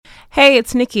Hey,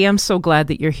 it's Nikki. I'm so glad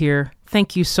that you're here.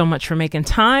 Thank you so much for making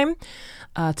time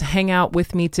to hang out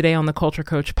with me today on the Culture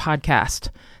Coach podcast.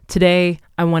 Today,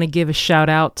 I want to give a shout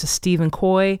out to Stephen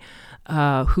Coy,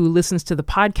 who listens to the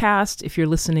podcast. If you're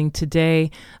listening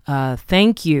today,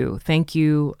 thank you. Thank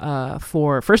you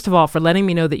for, first of all, for letting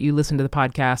me know that you listen to the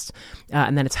podcast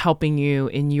and that it's helping you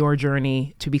in your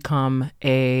journey to become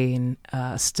a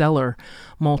stellar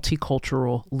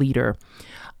multicultural leader.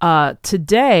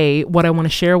 Today, what I want to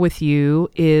share with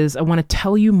you is I want to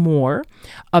tell you more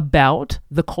about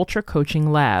the Culture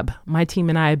Coaching Lab. My team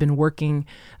and I have been working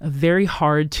very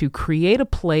hard to create a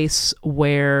place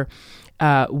where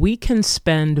we can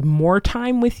spend more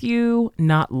time with you,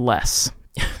 not less.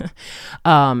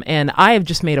 And I have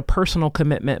just made a personal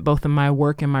commitment, both in my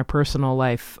work and my personal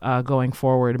life going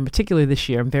forward, and particularly this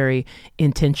year. I'm very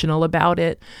intentional about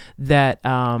it, that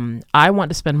I want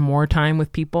to spend more time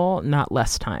with people, not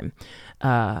less time.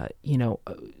 Our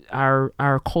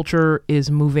culture is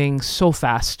moving so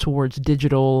fast towards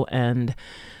digital and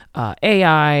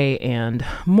AI and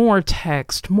more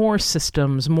text, more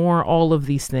systems, more all of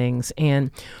these things.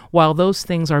 And while those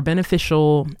things are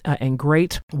beneficial and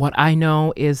great, what I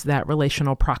know is that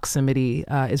relational proximity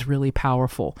is really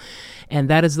powerful. And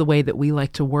that is the way that we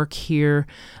like to work here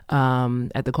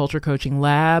at the Culture Coaching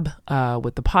Lab,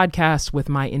 with the podcast, with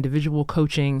my individual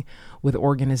coaching, with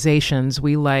organizations.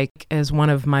 We like, as one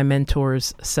of my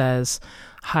mentors says,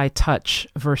 high touch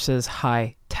versus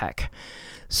high tech.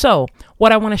 So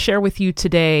what I want to share with you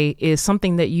today is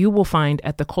something that you will find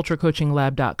at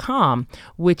theculturecoachinglab.com,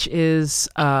 which is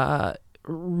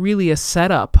really a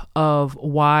setup of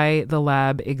why the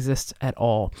lab exists at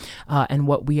all and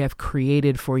what we have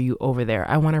created for you over there.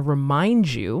 I want to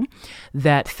remind you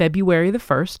that February the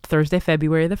 1st, Thursday,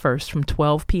 February the 1st, from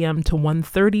 12 p.m. to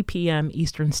 1:30 p.m.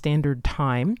 Eastern Standard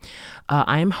Time,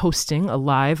 I am hosting a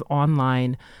live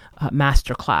online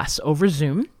masterclass over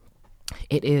Zoom.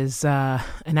 It is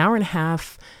an hour and a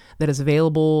half that is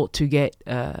available to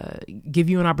give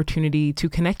you an opportunity to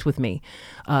connect with me,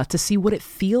 to see what it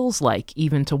feels like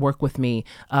even to work with me.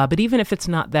 But even if it's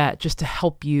not that, just to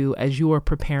help you as you are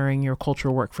preparing your culture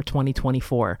work for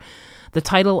 2024. The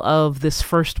title of this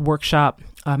first workshop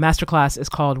masterclass is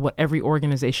called What Every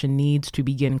Organization Needs to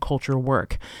Begin Culture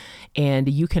Work. And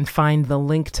you can find the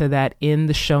link to that in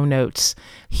the show notes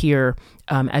here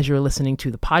as you're listening to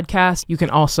the podcast. You can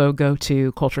also go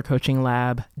to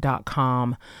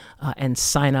culturecoachinglab.com and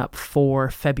sign up for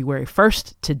February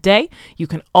 1st today. You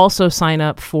can also sign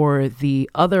up for the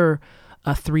other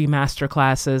 3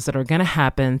 masterclasses that are going to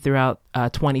happen throughout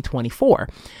 2024.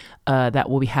 That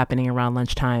will be happening around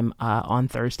lunchtime on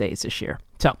Thursdays this year.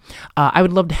 So I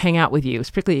would love to hang out with you,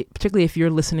 particularly if you're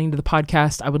listening to the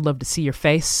podcast. I would love to see your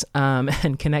face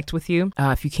and connect with you.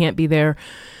 If you can't be there,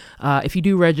 if you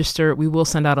do register, we will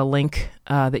send out a link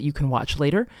that you can watch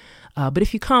later. But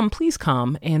if you come,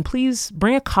 and please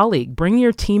bring a colleague, bring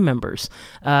your team members.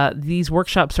 These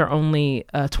workshops are only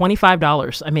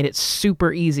 $25. I made it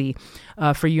super easy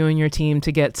for you and your team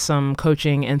to get some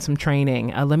coaching and some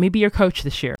training. Let me be your coach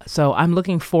this year. So I'm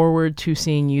looking forward to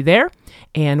seeing you there.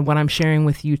 And what I'm sharing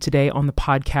with you today on the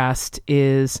podcast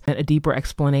is a deeper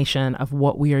explanation of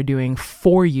what we are doing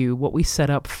for you, what we set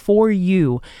up for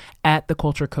you at the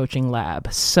Culture Coaching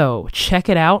Lab. So check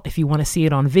it out. If you want to see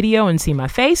it on video and see my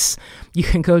face, you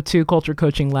can go to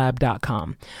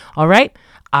culturecoachinglab.com. All right.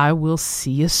 I will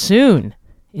see you soon.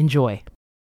 Enjoy.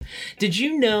 Did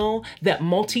you know that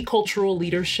multicultural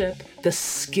leadership, the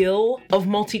skill of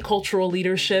multicultural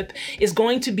leadership, is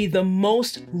going to be the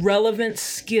most relevant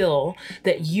skill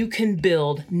that you can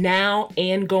build now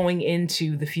and going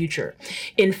into the future?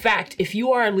 In fact, if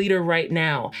you are a leader right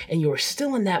now and you're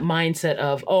still in that mindset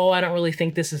of, oh, I don't really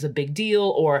think this is a big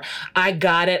deal, or I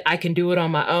got it, I can do it on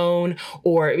my own,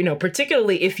 or,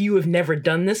 particularly if you have never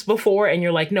done this before and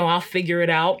you're like, no, I'll figure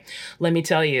it out. Let me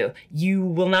tell you, you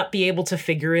will not be able to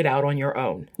figure it out on your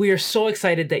own. We are so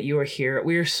excited that you are here.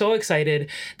 We are so excited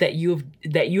that you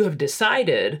have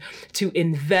decided to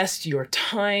invest your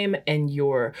time and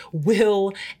your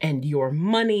will and your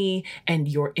money and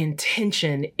your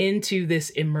intention into this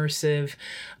immersive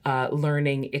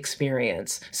learning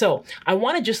experience. So I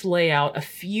want to just lay out a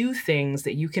few things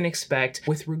that you can expect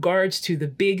with regards to the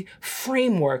big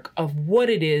framework of what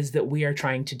it is that we are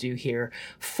trying to do here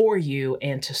for you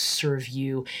and to serve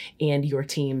you and your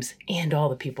teams and all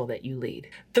the people that you lead.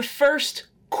 The first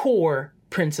core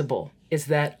principle is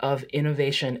that of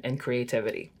innovation and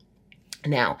creativity.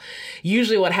 Now,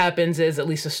 usually what happens is, at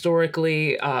least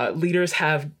historically, leaders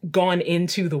have gone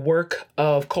into the work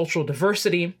of cultural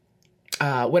diversity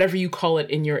whatever you call it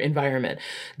in your environment.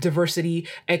 Diversity,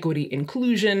 equity,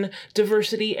 inclusion,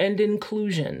 diversity and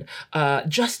inclusion,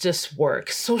 justice work,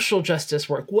 social justice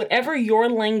work, whatever your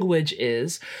language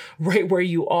is, right where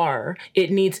you are,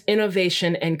 it needs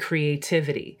innovation and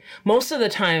creativity. Most of the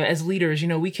time as leaders,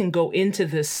 we can go into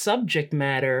this subject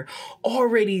matter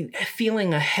already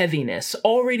feeling a heaviness,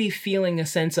 already feeling a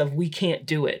sense of we can't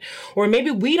do it. Or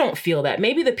maybe we don't feel that.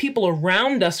 Maybe the people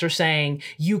around us are saying,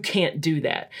 you can't do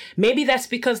that. Maybe that's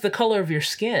because the color of your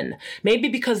skin. Maybe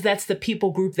because that's the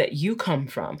people group that you come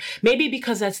from. Maybe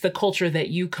because that's the culture that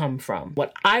you come from.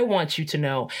 What I want you to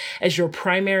know as your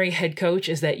primary head coach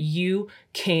is that you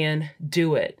can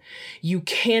do it. You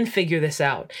can figure this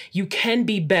out. You can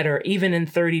be better even in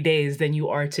 30 days than you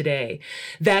are today.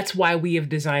 That's why we have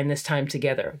designed this time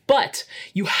together. But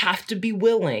you have to be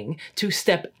willing to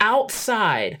step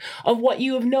outside of what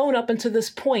you have known up until this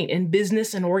point in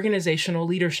business and organizational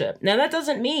leadership. Now, that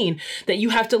doesn't mean that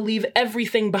you have to leave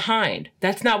everything behind.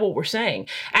 That's not what we're saying.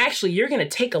 Actually, you're going to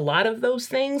take a lot of those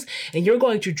things and you're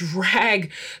going to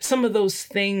drag some of those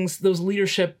things, those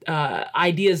leadership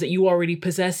ideas that you already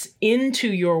possess into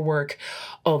your work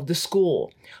of the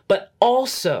school. But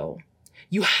also,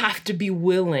 you have to be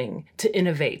willing to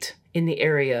innovate in the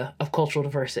area of cultural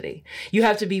diversity. You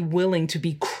have to be willing to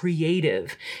be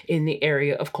creative in the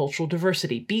area of cultural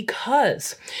diversity,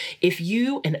 because if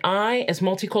you and I as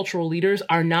multicultural leaders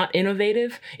are not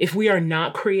innovative, if we are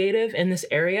not creative in this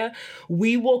area,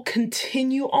 we will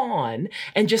continue on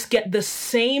and just get the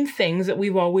same things that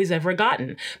we've always ever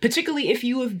gotten. Particularly if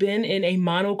you have been in a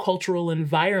monocultural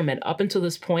environment up until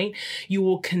this point, you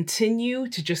will continue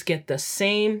to just get the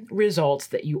same results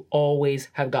that you always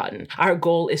have gotten. Our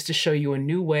goal is to show you a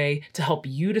new way to help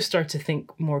you to start to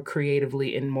think more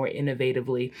creatively and more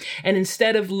innovatively. And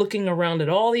instead of looking around at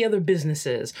all the other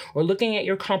businesses or looking at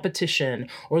your competition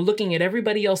or looking at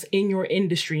everybody else in your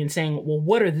industry and saying, well,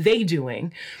 what are they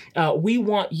doing? We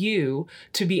want you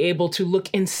to be able to look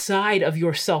inside of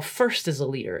yourself first as a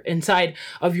leader, inside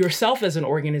of yourself as an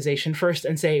organization first,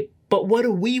 and say, but what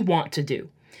do we want to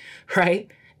do? Right?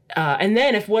 And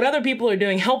then if what other people are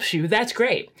doing helps you, that's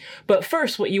great. But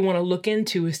first, what you want to look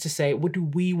into is to say, what do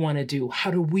we want to do? How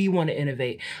do we want to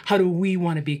innovate? How do we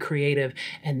want to be creative?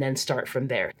 And then start from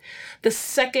there. The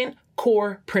second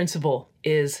core principle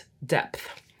is depth.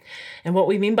 And what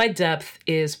we mean by depth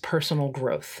is personal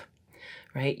growth,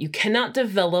 right? You cannot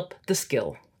develop the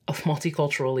skill of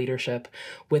multicultural leadership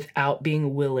without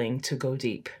being willing to go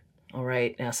deep. All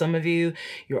right. Now, some of you,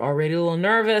 you're already a little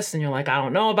nervous and you're like, I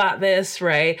don't know about this,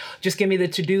 right? Just give me the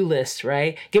to-do list,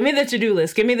 right? Give me the to-do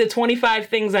list. Give me the 25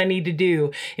 things I need to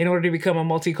do in order to become a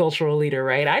multicultural leader,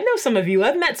 right? I know some of you,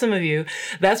 I've met some of you.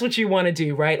 That's what you want to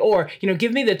do, right? Or,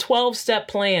 give me the 12-step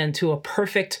plan to a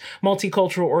perfect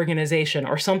multicultural organization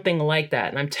or something like that.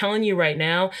 And I'm telling you right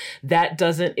now, that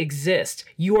doesn't exist.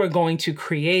 You are going to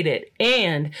create it.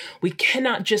 And we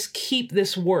cannot just keep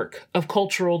this work of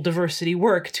cultural diversity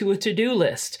work to a to-do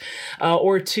list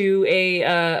or to a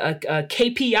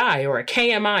KPI or a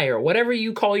KMI or whatever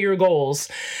you call your goals,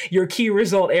 your key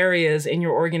result areas in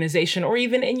your organization or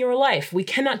even in your life. We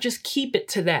cannot just keep it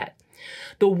to that.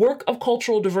 The work of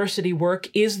cultural diversity work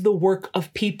is the work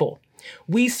of people.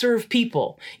 We serve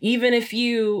people. Even if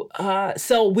you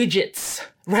sell widgets,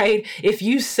 right? If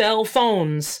you sell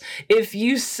phones, if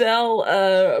you sell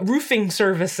roofing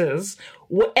services,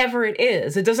 whatever it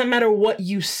is, it doesn't matter what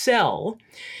you sell.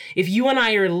 If you and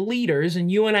I are leaders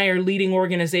and you and I are leading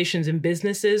organizations and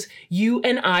businesses, you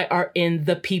and I are in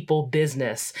the people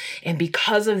business. And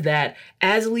because of that,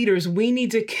 as leaders, we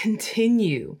need to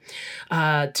continue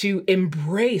to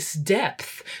embrace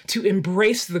depth, to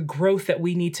embrace the growth that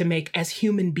we need to make as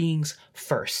human beings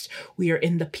first. We are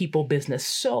in the people business.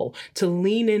 So to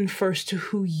lean in first to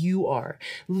who you are,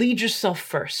 lead yourself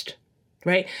first.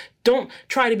 Right? Don't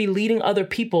try to be leading other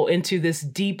people into this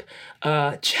deep,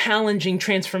 challenging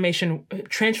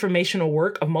transformational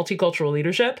work of multicultural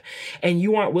leadership, and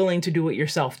you aren't willing to do it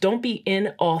yourself. Don't be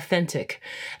inauthentic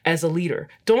as a leader.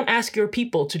 Don't ask your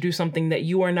people to do something that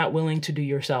you are not willing to do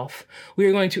yourself. We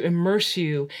are going to immerse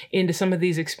you into some of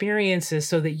these experiences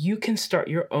so that you can start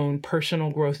your own personal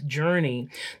growth journey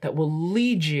that will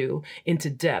lead you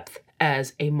into depth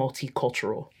as a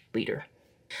multicultural leader.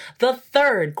 The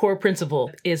third core principle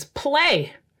is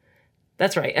play.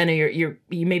 That's right. I know you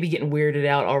may be getting weirded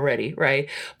out already, right?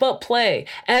 But play.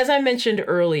 As I mentioned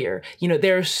earlier,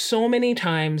 there are so many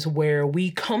times where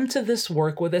we come to this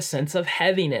work with a sense of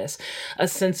heaviness, a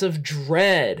sense of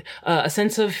dread, a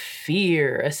sense of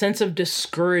fear, a sense of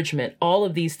discouragement, all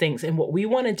of these things. And what we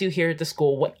want to do here at the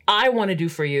school, what I want to do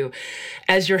for you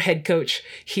as your head coach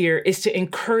here is to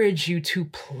encourage you to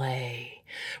play.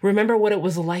 Remember what it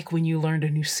was like when you learned a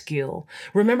new skill.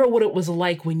 Remember what it was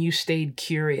like when you stayed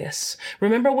curious.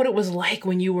 Remember what it was like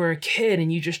when you were a kid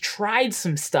and you just tried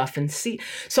some stuff and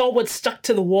saw what stuck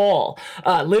to the wall,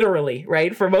 literally,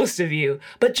 right? For most of you,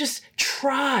 but just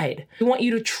tried. We want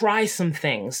you to try some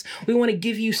things. We want to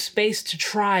give you space to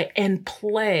try and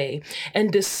play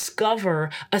and discover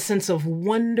a sense of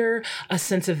wonder, a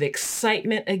sense of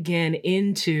excitement again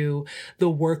into the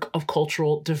work of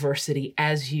cultural diversity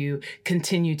as you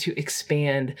continue to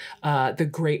expand the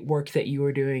great work that you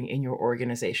are doing in your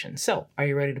organization. So, are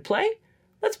you ready to play?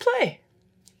 Let's play.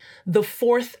 The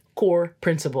fourth core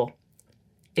principle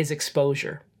is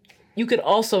exposure. You could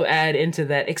also add into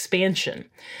that expansion.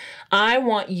 I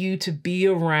want you to be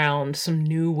around some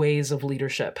new ways of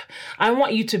leadership. I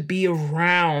want you to be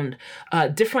around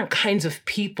different kinds of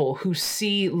people who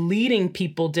see leading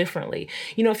people differently.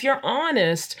 You know, if you're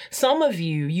honest, some of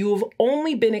you have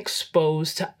only been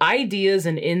exposed to ideas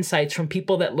and insights from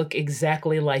people that look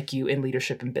exactly like you in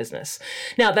leadership and business.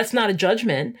 Now, that's not a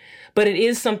judgment, but it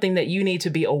is something that you need to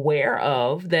be aware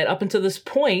of, that up until this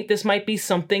point, this might be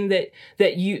something that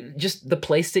you, just the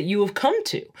place that you have come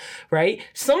to, right?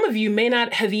 Some of you may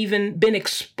not have even been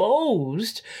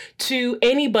exposed to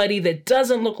anybody that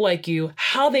doesn't look like you,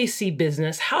 how they see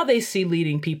business, how they see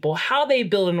leading people, how they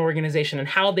build an organization, and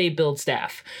how they build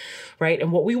staff, right?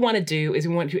 And what we want to do is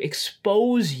we want to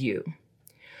expose you.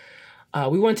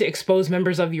 We want to expose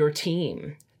members of your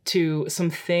team to some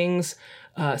things,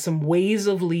 some ways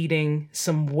of leading,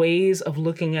 some ways of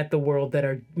looking at the world that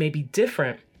are maybe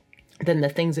different than the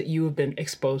things that you have been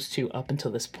exposed to up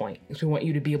until this point. We want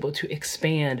you to be able to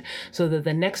expand so that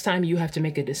the next time you have to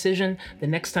make a decision, the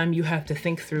next time you have to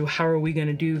think through how are we going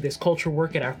to do this culture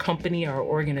work at our company, our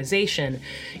organization,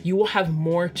 you will have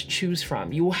more to choose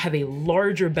from. You will have a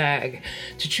larger bag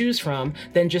to choose from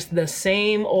than just the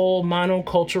same old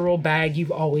monocultural bag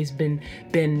you've always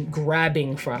been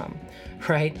grabbing from.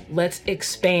 Right? Let's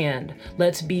expand.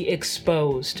 Let's be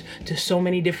exposed to so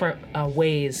many different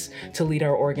ways to lead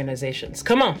our organizations.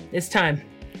 Come on, it's time.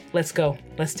 Let's go.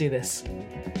 Let's do this.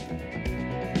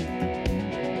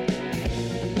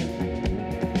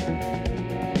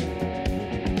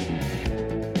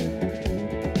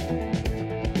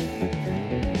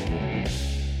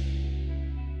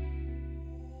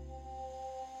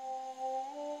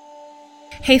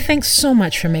 Hey, thanks so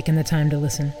much for making the time to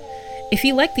listen. If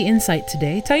you like the insight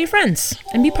today, tell your friends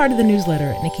and be part of the newsletter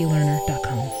at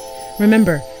nikkilerner.com.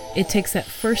 Remember, it takes that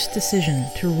first decision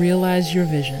to realize your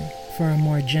vision for a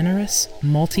more generous,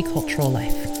 multicultural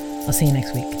life. I'll see you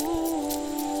next week.